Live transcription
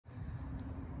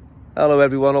Hello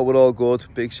everyone, hope we're all good.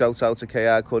 Big shout out to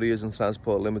KR Couriers and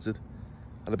Transport Limited.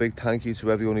 And a big thank you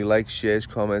to everyone who likes, shares,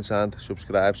 comments and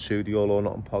subscribes to the All or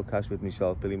Nothing podcast with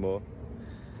myself, Billy Moore.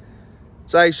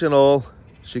 Dyson Hall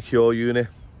Secure Unit.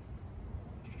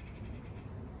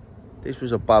 This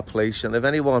was a bad place, and if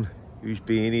anyone who's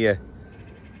been here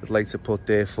would like to put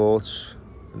their thoughts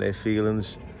and their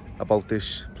feelings about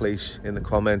this place in the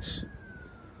comments,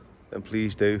 then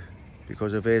please do,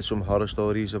 because I've heard some horror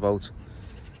stories about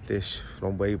this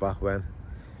from way back when.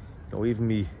 You know, even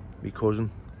me cousin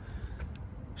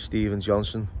Stephen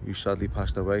Johnson, who sadly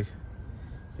passed away,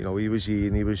 you know, he was here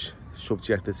and he was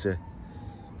subjected to, you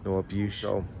know, abuse.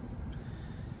 So,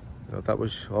 you know, that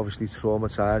was obviously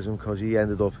traumatizing, because he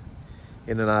ended up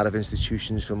in and out of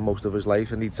institutions for most of his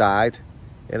life, and he died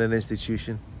in an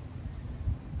institution.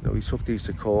 You know, he took these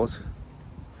to court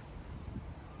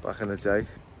back in the day.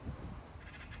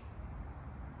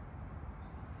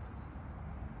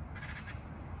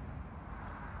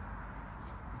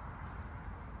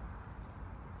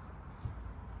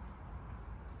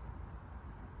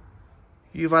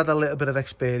 You've had a little bit of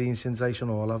experience in Dyson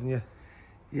Hall, haven't you?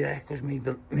 Yeah, because me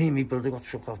and my brother got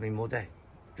struck off my mother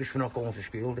just for not going to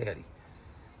school there.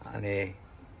 And they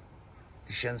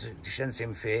sent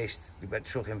him first, they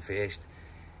struck him first.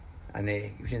 And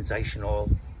he was in Dyson Hall.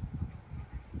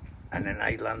 And then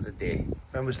I landed there.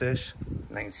 When was this?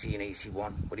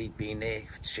 1981, but he'd been there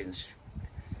since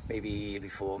maybe a year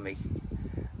before me.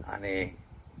 And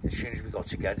as soon as we got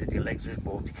together, the legs was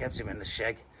broke. They kept him in the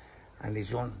seg, and they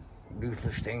done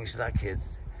ruthless things to that kid.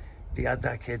 They had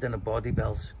that kid in a body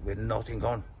belt with nothing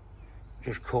on,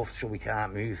 just cuffed so we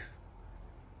can't move,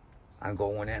 and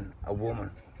going in, a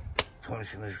woman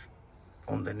punching us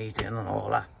underneath him and all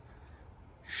that,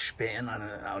 spitting on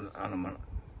him,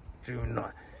 doing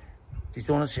that. They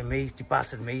done it to me. They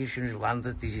battered me as soon as we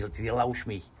landed. They loused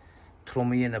me, threw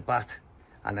me in the bat,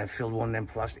 and then filled one of them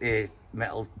plastic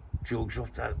metal jugs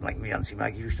up that like my Auntie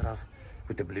Maggie used to have,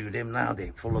 with the blue rim now,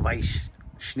 they full of ice.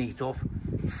 Sneaked up,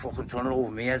 fucking turned it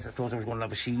over my head. I thought I was going to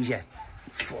have a seizure.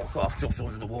 Fuck off, just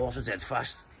under the water dead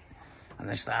fast. And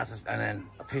then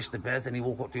I pissed the bed, and he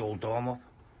woke up the old dorm up.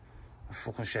 I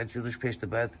fucking said, you just pissed the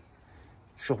bed.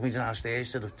 Took me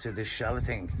downstairs to this cellar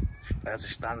thing. I had to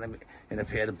stand in a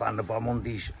pair of band bomb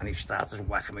undies, and he started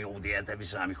whacking me over the head every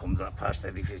time he come past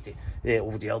every 50,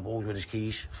 over the elbows with his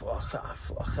keys. Fuck off,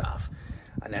 fuck off.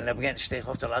 And then I'm getting stick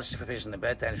off the lads for pissing the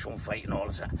bed, then some fighting all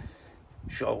the time.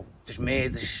 So, just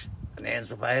made this, and I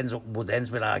ends up wood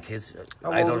ends with our kids.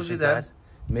 How old was he then?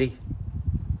 Me.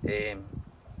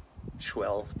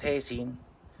 12, 13.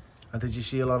 And did you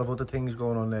see a lot of other things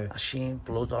going on there? I seen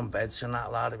blood on beds and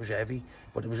that, lad. It was heavy.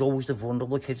 But it was always the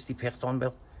vulnerable kids they picked on, Bill.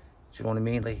 Do you know what I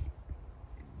mean? Like,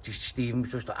 Stephen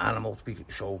was just an animal,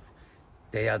 so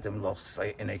they had them locked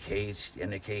like, in a cage,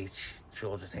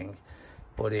 sort of thing.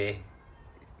 But,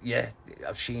 yeah,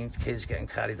 I've seen kids getting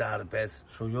carried out of bed.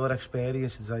 So your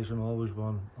experience at Dyson Hall was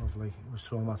one of, like, it was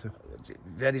traumatic?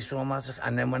 Very traumatic.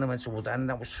 And then when I went to Woodend,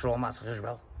 that was traumatic as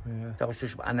well. Yeah. That was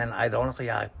just, and then ironically,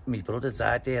 my brother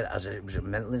died there as it was a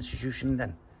mental institution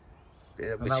then.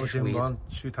 And that was in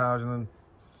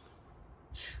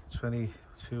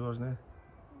 2022, wasn't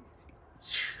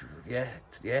it?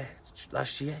 Yeah,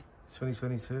 last year.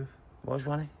 2022. Was,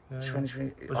 wasn't it? Yeah,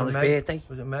 2020, was on it his May? birthday.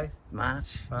 Was it May?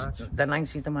 March. The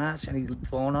 19th of March, and he was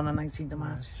born on the 19th of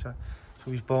March. So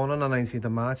he was born on the 19th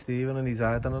of March, Stephen, and he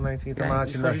died on the 19th of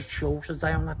March. Because he chose to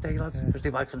die on that day, lad. Because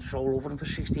they've had control over him for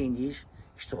 16 years.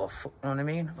 He's still off, you know what I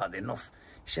mean? I've had enough.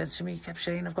 He said to me, he kept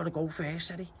saying, I've got to go first,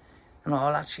 said he. And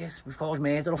all that shit. We've got his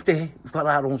murder up there. We've got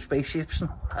our own spaceships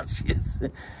and all that shit.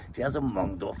 He has them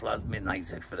monged up, lad.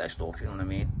 Midnight Express stuff, you know what I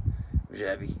mean? It was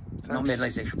heavy. Thanks. Not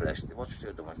Midnight Express. What's the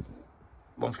other one?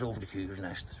 One flew over the cuckoo's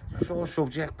nest. Sore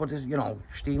subject, but you know,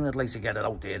 Stephen would like to get it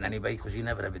out there anyway, because he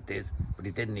never ever did. But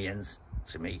he did in the end,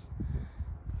 to me.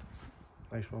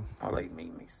 Nice one. I like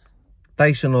me, mate.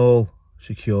 Dyson Hall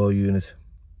Secure Unit,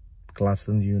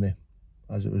 Gladstone Unit,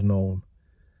 as it was known,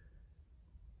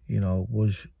 you know,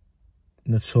 was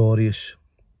notorious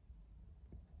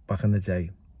back in the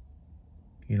day.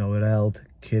 You know, it held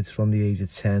kids from the age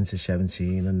of 10 to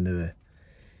 17, and there were,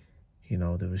 you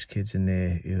know, there was kids in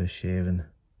there who were serving,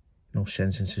 you know,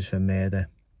 sentences for murder,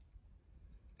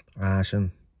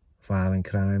 arson, violent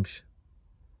crimes.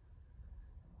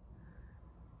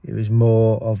 It was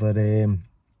more of a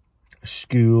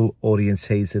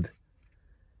school-orientated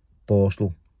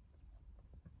borstal,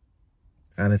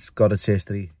 and it's got its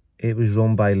history. It was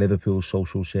run by Liverpool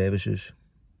Social Services.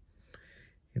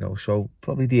 You know, so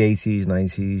probably the 80s,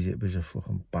 90s, it was a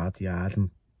fucking bad yard.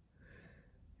 And,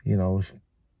 you know, it was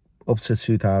up to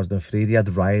 2003, they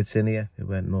had riots in here. It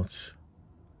went nuts.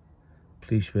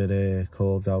 Police were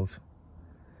called out.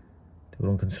 They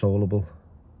were uncontrollable.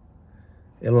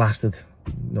 It lasted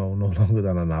no longer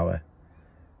than an hour.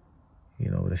 You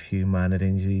know, with a few minor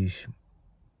injuries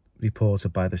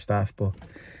reported by the staff, but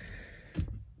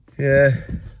yeah,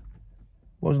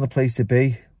 wasn't a place to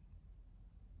be.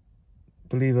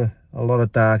 Believe it, a lot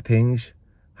of dark things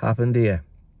happened here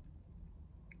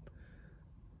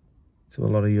to a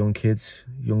lot of young kids,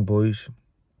 young boys,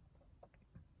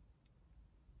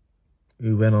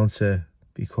 who went on to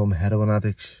become heroin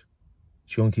addicts,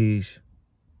 junkies,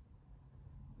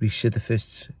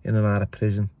 recidivists in and out of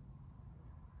prison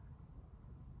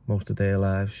most of their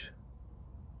lives,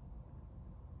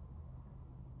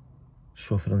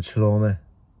 suffering trauma,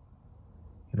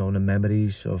 you know, the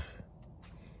memories of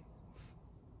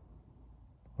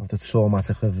the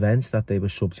traumatic events that they were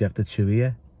subjected to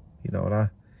here, you know,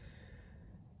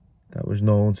 that was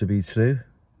known to be true.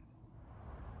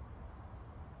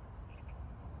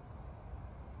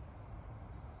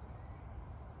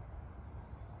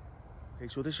 Okay,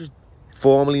 so this is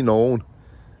formerly known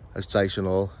as Dyson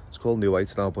Hall. It's called New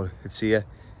Heights now, but it's here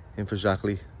in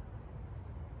Fairzackley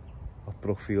off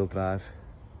Brookfield Drive.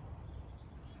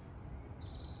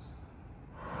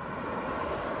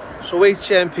 So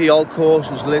HMP Old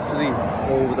Course is literally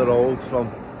over the road from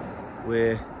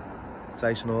where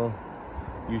Dyson Hall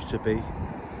used to be.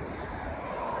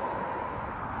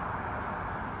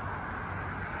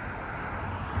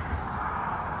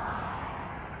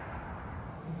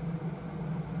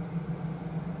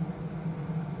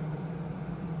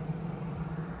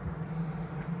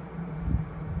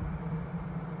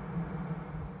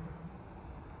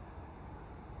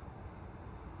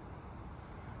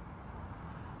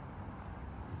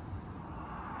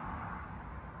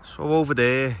 So over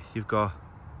there you've got,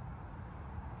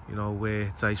 you know,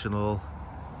 where Dyson Hall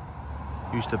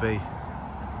used to be,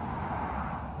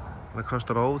 and across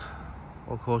the road,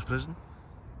 Old Course Prison.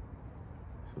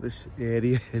 So this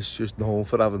area is just known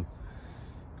for having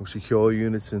secure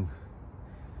units and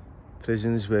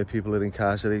prisons where people are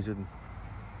incarcerated.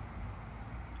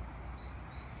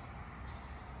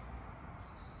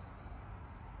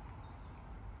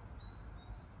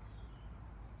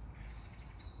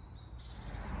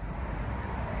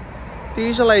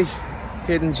 These are like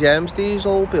hidden gems, these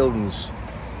old buildings.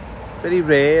 Very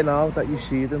rare now that you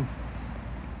see them,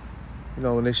 you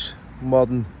know, in this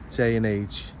modern day and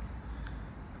age.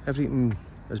 Everything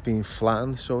has been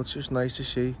flattened, so it's just nice to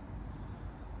see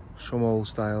some old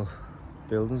style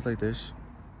buildings like this.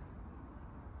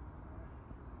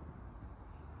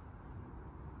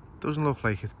 Doesn't look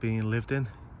like it's being lived in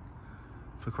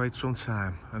for quite some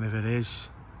time, and if it is,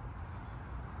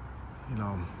 you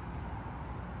know,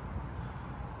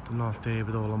 they're not there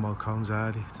with all the mod cons,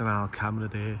 are they? It's an old camera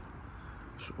there.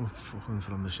 Something fucking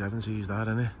from the 70s, that,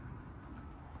 innit?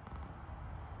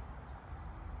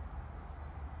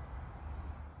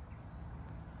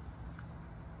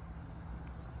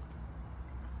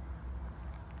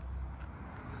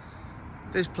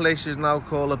 This place is now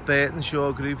called a Burton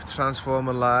Shaw Group,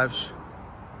 transforming lives.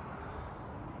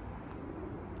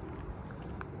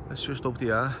 It's just up the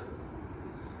air.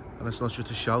 And it's not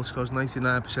just a shout, because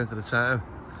 99% of the time,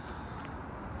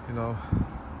 you know,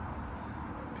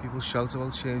 people shout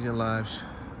about changing lives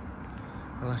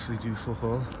and actually do fuck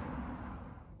all.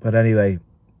 But anyway,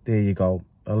 there you go.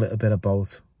 A little bit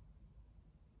about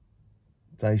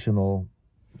Dyson Hall.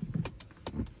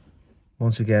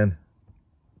 Once again,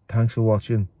 thanks for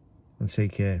watching and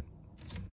take care.